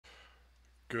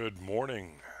Good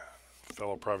morning,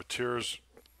 fellow privateers.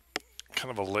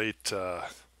 Kind of a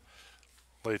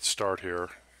late start here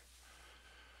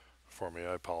for me.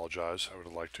 I apologize. I would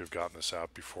have liked to have gotten this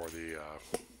out before the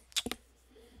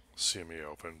CME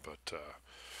Open, but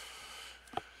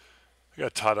I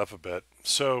got tied up a bit.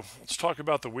 So let's talk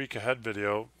about the week ahead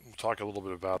video. We'll talk a little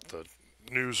bit about the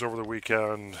news over the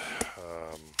weekend.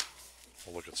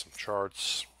 We'll look at some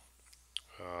charts.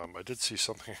 I did see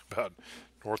something about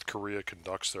North Korea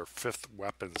conducts their 5th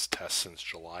weapons test since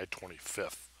July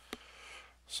 25th.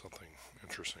 Something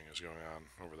interesting is going on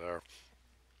over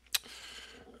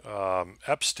there.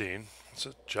 Epstein, what's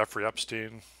it? Jeffrey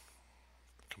Epstein,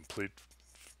 complete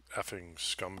effing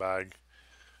scumbag,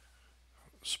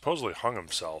 supposedly hung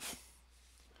himself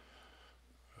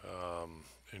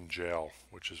in jail,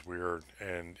 which is weird.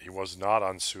 And he was not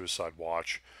on suicide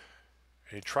watch.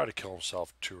 And he tried to kill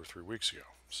himself 2 or 3 weeks ago.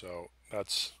 So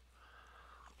there's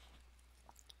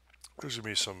going to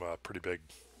be some pretty big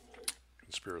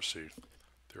conspiracy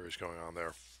theories going on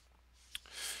there.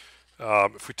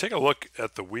 If we take a look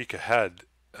at the week ahead,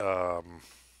 what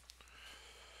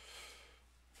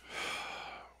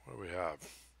do we have?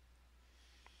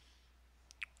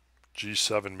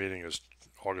 G7 meeting is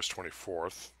August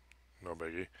 24th. No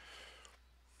biggie.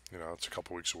 You know, it's a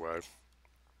couple weeks away.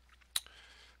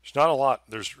 There's not a lot.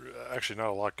 There's actually not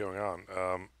a lot going on.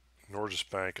 Norges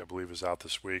Bank, I believe, is out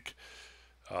this week.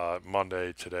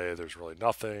 Monday, today, there's really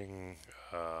nothing.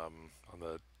 On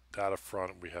the data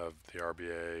front, we have the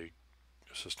RBA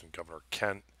Assistant Governor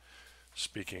Kent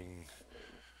speaking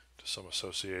to some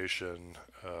association.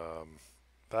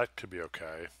 That could be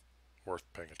okay, worth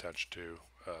paying attention to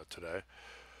today.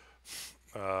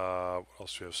 What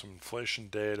else? We have some inflation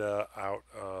data out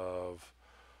of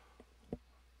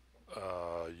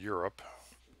Europe.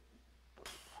 I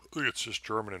think it's just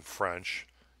German and French.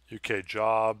 UK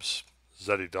jobs,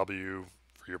 ZEW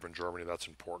for Europe and Germany, that's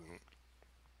important.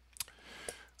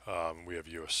 We have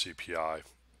US CPI.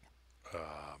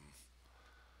 I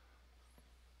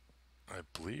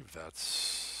believe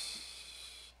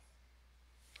that's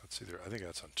either, I think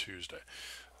that's on Tuesday.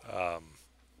 I'll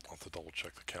have to double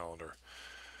check the calendar.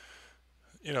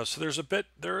 You know, so there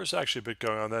is actually a bit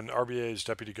going on. Then RBA's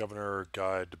Deputy Governor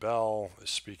Guy DeBell is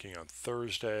speaking on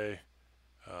Thursday.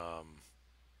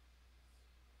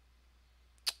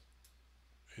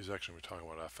 He's actually going to be talking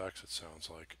about FX, it sounds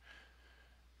like.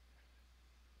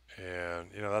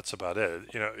 And, you know, that's about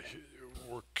it. You know,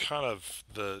 we're kind of,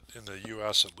 in the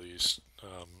U.S. at least,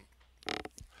 a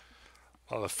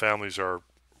lot of the families are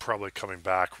probably coming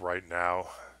back right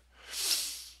now.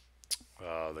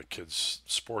 The kids'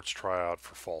 sports tryout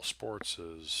for fall sports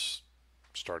is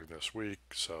starting this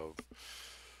week, so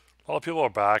a lot of people are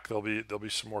back. There'll be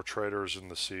some more traders in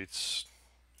the seats,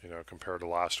 you know, compared to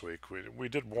last week. We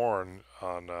did warn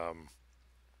on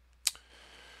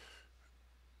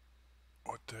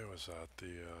what day was that?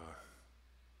 The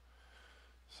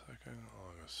 2nd,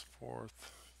 August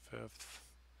 4th, 5th,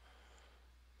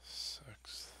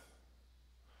 6th.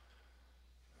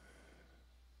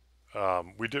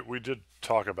 We did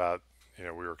talk about, you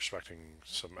know, we were expecting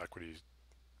some equity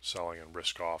selling and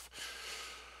risk off,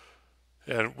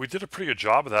 and we did a pretty good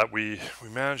job of that. We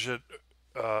managed it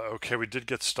okay. We did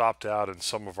get stopped out in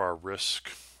some of our risk,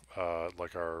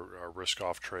 like our risk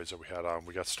off trades that we had on.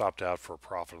 We got stopped out for a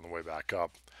profit on the way back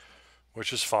up,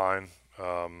 which is fine.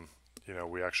 You know,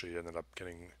 we actually ended up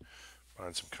buying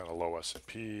some kind of low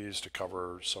S&Ps to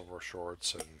cover some of our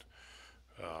shorts, and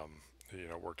you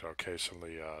know, worked out okay. Some of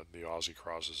the Aussie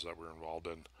crosses that we're involved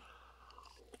in,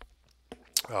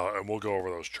 and we'll go over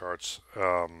those charts.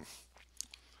 What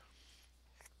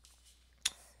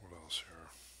else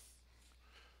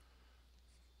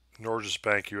here? Norges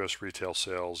Bank, U.S. retail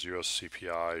sales, U.S.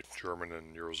 CPI, German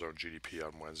and Eurozone GDP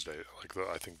on Wednesday.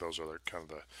 I think those are kind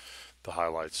of the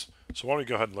highlights. So why don't we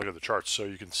go ahead and look at the charts? So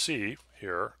you can see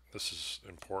here, this is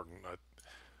important. I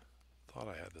thought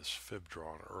I had this fib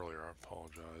drawn earlier. I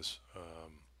apologize.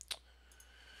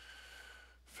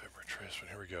 Fib retracement.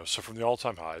 Here we go. So from the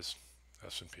all-time highs,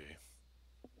 S&P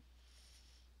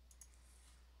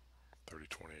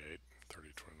 30.28,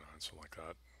 30.29, something like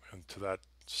that, and to that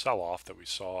sell-off that we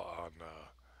saw on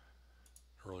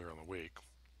earlier in the week.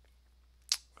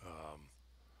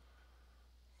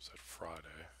 Was that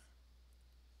Friday?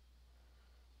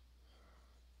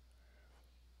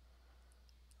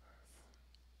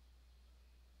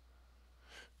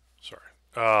 Sorry.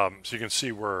 So you can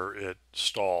see where it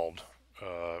stalled.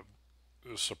 It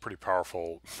was a pretty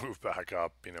powerful move back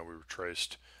up. You know, we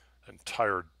retraced an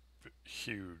entire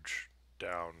huge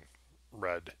down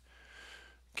red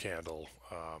candle.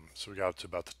 So we got to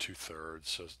about the 2/3.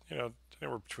 So, you know,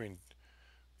 anywhere between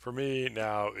for me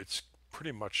now, it's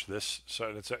pretty much this.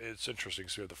 So it's interesting.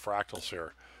 So we have the fractals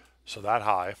here. So that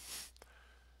high,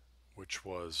 which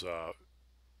was the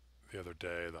other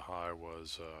day, the high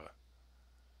was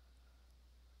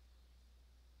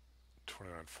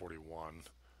 29.41.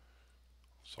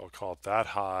 So I'll call it that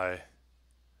high,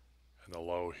 and the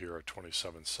low here at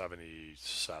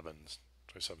 27.77,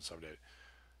 27.78.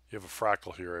 You have a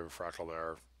fractal here, you have a fractal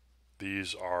there.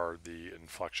 These are the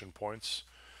inflection points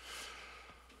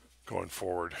going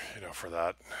forward, for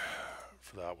that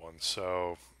one.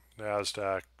 So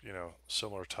NASDAQ,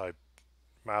 similar type,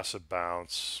 massive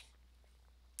bounce.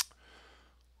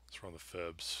 Let's run the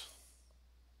fibs.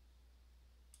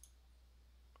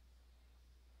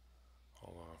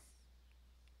 Hold on.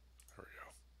 There we go.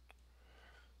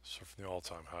 So from the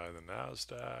all-time high in the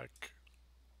NASDAQ,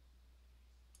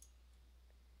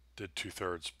 did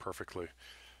 2/3 perfectly.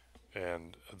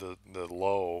 And the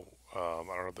low, I don't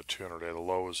know the 200-day, the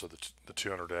low was of the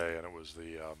 200-day, and it was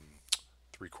the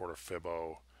 3/4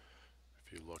 Fibo.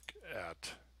 If you look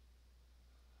at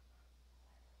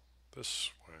this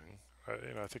swing,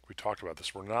 I think we talked about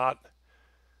this. We're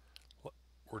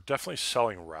definitely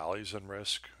selling rallies in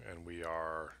risk, and we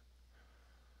are.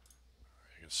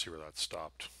 You can see where that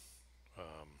stopped,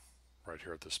 right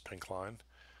here at this pink line,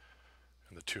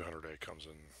 and the 200-day comes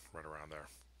in right around there.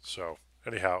 So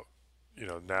anyhow,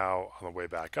 now on the way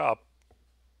back up,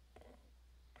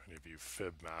 any of you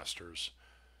fib masters,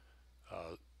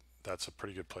 that's a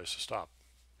pretty good place to stop.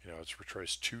 It's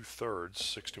retraced 2/3,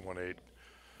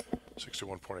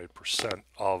 61.8%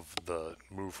 of the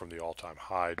move from the all-time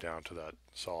high down to that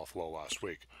sell-off low last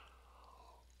week.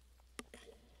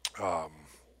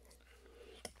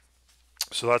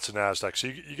 So that's the NASDAQ. So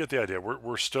you get the idea.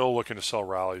 We're still looking to sell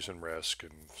rallies and risk,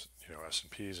 and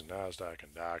S&Ps and NASDAQ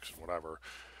and DAX and whatever.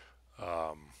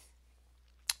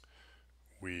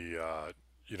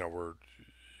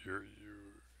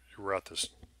 We're at this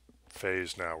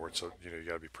phase now where it's you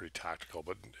got to be pretty tactical,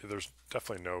 but there's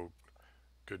definitely no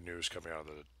good news coming out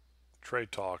of the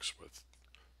trade talks with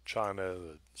China.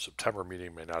 The September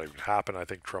meeting may not even happen, I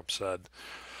think Trump said.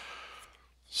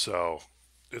 So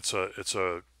it's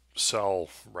a sell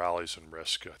rallies and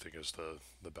risk, I think, is the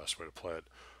best way to play it.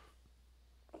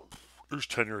 There's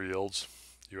 10-year yields,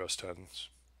 US 10s.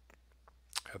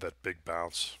 Had that big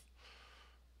bounce,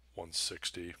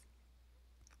 160.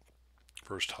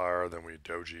 First higher, then we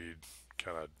dojied,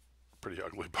 kind of pretty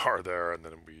ugly bar there, and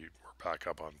then we were back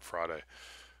up on Friday.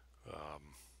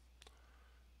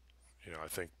 I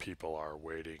think people are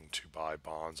waiting to buy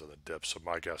bonds on the dip. So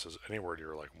my guess is anywhere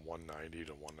near like 190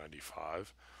 to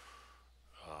 195.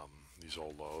 These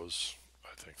old lows,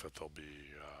 I think that there'll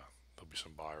be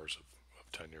some buyers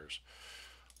of 10 years.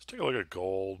 Let's take a look at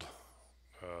gold.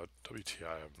 WTI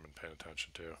I haven't been paying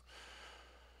attention to,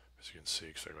 as you can see,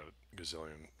 because I got a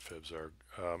gazillion fibs there.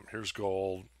 Here's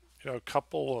gold. A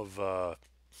couple of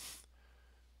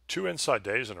 2 inside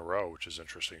days in a row, which is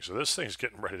interesting. So this thing's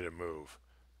getting ready to move.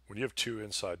 When you have 2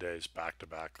 inside days back to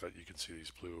back, that you can see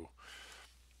these blue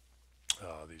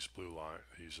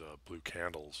blue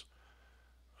candles.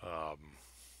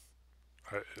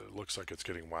 It looks like it's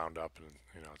getting wound up, and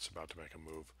it's about to make a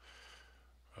move.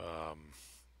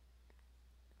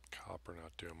 Copper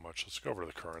not doing much. Let's go over to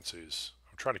the currencies.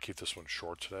 I'm trying to keep this one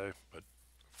short today, but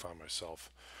I found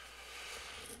myself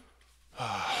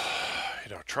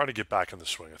trying to get back in the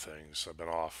swing of things. I've been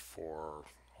off for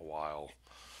a while.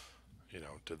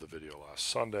 Did the video last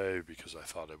Sunday because I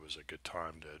thought it was a good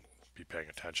time to be paying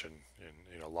attention,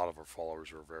 and a lot of our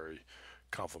followers were very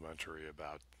complimentary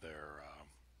about their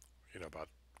about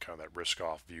kind of that risk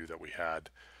off view that we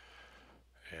had,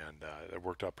 and it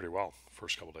worked out pretty well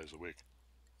first couple days of the week.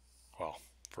 Well,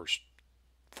 first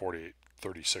 48,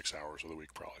 36 hours of the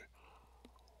week probably.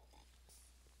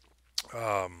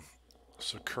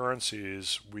 So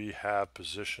currencies, we have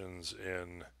positions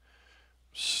in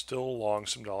still long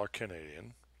some dollar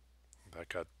Canadian. That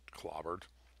got clobbered.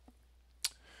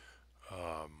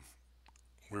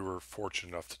 We were fortunate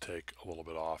enough to take a little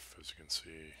bit off, as you can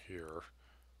see here.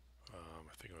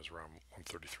 I think it was around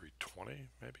 133.20,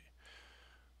 maybe.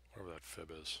 Whatever that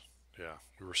fib is. Yeah,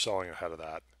 we were selling ahead of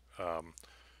that.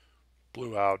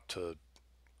 Blew out to,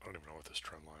 I don't even know what this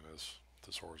trend line is, what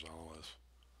this horizontal is.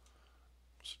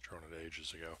 I was drawn it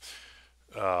ages ago.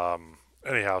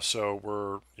 Anyhow, so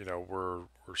we're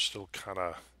still kind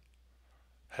of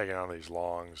hanging on these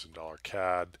longs in dollar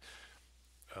CAD.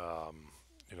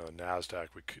 The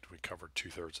NASDAQ, we covered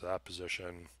 2/3 of that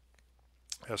position.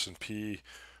 S&P, we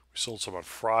sold some on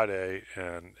Friday,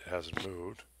 and it hasn't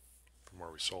moved from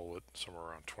where we sold it, somewhere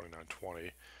around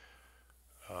 29.20.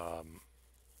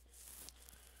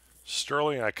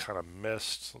 Sterling I kind of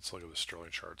missed. Let's look at the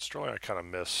sterling chart. Sterling I kind of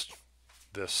missed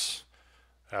this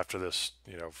after this,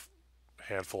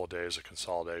 handful of days of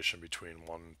consolidation between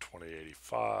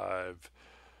 120.85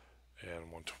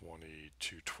 and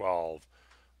 122.12.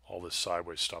 All this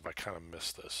sideways stuff, I kind of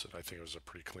missed this, and I think it was a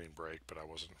pretty clean break, but I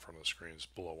wasn't in front of the screens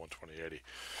below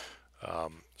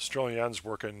 120.80. Sterling yen's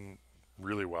working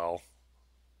really well.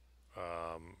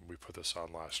 We put this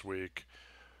on last week.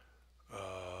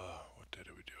 What day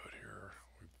did we do it here?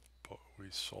 We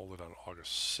sold it on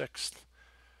August 6th.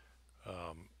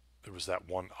 There was that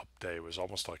one up day. It was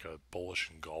almost like a bullish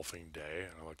engulfing day,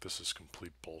 and I'm like, this is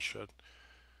complete bullshit.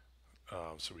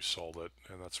 So we sold it,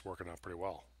 and that's working out pretty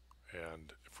well.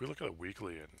 And if we look at the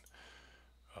weekly and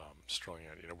sterling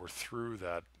yen, we're through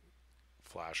that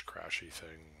flash crashy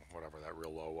thing, whatever that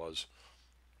real low was.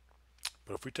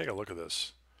 But if we take a look at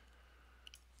this,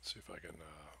 let's see if I can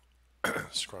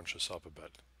scrunch this up a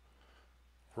bit.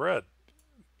 We're at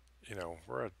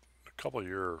a couple of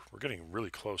year. We're getting really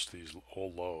close to these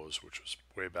old lows, which was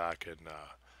way back in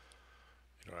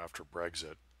after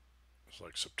Brexit. It was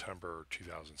like September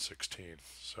 2016.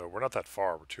 So we're not that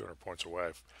far. We're 200 points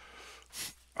away.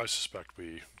 I suspect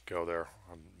we go there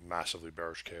on massively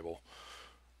bearish cable.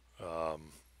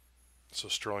 So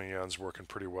sterling yen's working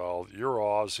pretty well. Euro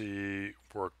Aussie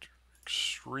worked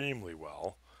extremely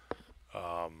well.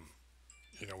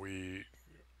 We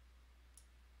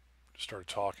started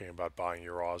talking about buying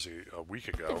Euro Aussie a week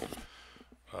ago.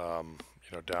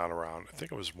 Down around, I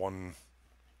think it was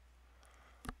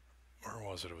where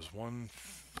was it? It was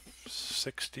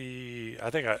 160. I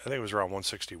think it was around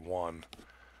 161.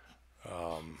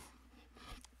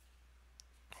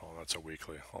 Oh, that's a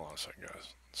weekly. Hold on a second,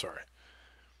 guys. Sorry.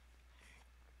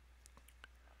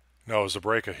 No, it was a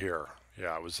break of here.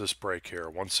 Yeah, it was this break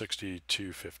here,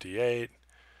 162.58,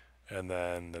 and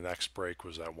then the next break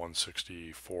was at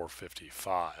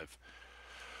 164.55,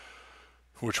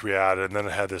 which we added, and then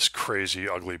it had this crazy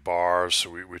ugly bar, so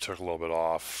we took a little bit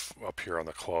off up here on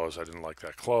the close. I didn't like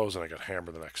that close, and I got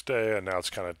hammered the next day, and now it's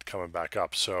kind of coming back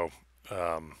up. So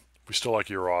we still like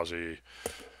Euro Aussie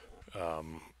a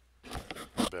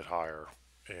bit higher,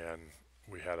 and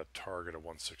we had a target of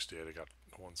 168. I got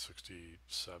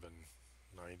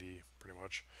 167.90 pretty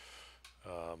much.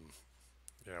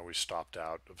 We stopped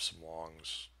out of some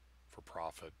longs for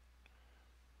profit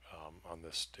on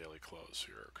this daily close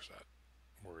here because that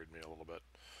worried me a little bit.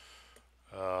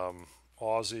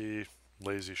 Aussie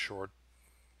lazy short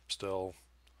still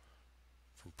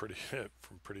from pretty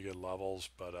good levels,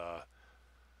 but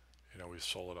we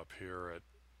sold it up here at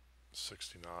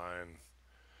 69,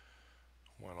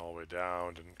 went all the way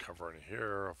down, didn't cover any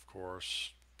here, of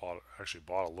course. Actually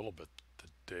bought a little bit the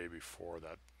day before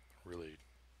that really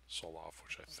sold off,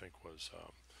 which I think was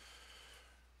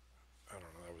I don't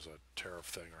know, that was a tariff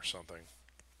thing or something.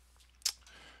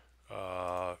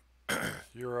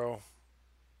 Euro,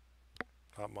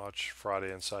 not much.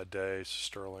 Friday inside day.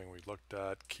 Sterling we looked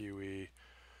at. Kiwi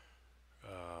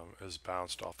has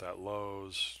bounced off that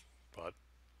lows, but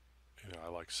I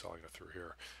like selling it through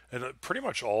here. And pretty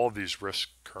much all of these risk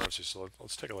currencies. So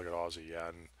let's take a look at Aussie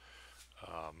yen.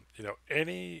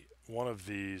 Any one of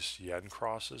these yen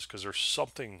crosses, because there's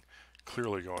something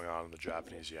clearly going on in the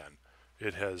Japanese yen.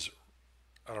 It has,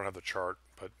 I don't have the chart,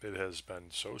 but it has been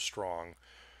so strong,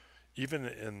 even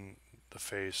in the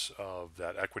face of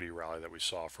that equity rally that we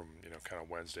saw from, kind of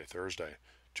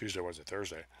Tuesday, Wednesday,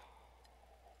 Thursday.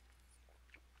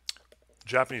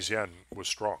 Japanese yen was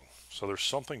strong. So there's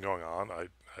something going on. I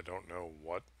don't know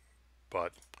what,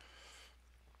 but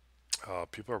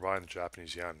people are buying the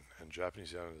Japanese yen, and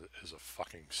Japanese yen is a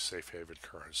fucking safe haven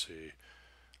currency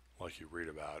like you read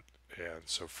about. And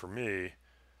so for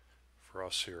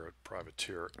us here at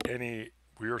Privateer,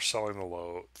 we are selling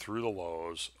through the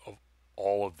lows of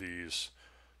all of these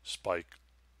spike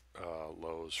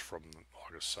lows from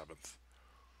August 7th,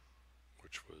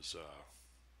 which was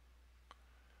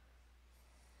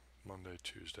Monday,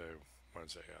 Tuesday,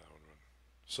 Wednesday. Yeah,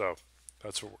 so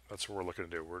that's what we're looking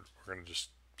to do. We're going to just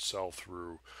sell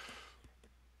through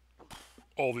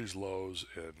all these lows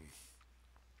in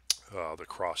the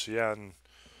cross yen,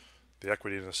 the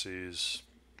equity indices.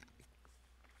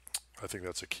 I think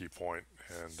that's a key point,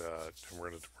 and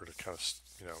we're gonna kind of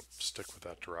stick with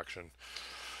that direction.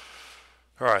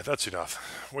 All right, that's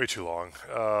enough. Way too long.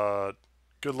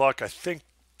 Good luck. I think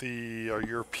our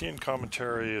European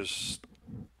commentary is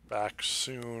back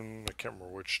soon. I can't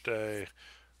remember which day.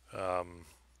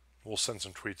 We'll send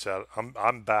some tweets out.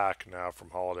 I'm back now from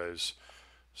holidays,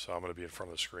 so I'm going to be in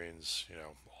front of the screens,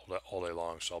 all day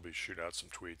long. So I'll be shooting out some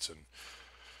tweets and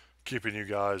keeping you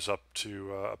guys up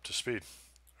to speed.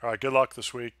 All right, good luck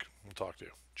this week. We'll talk to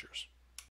you. Cheers.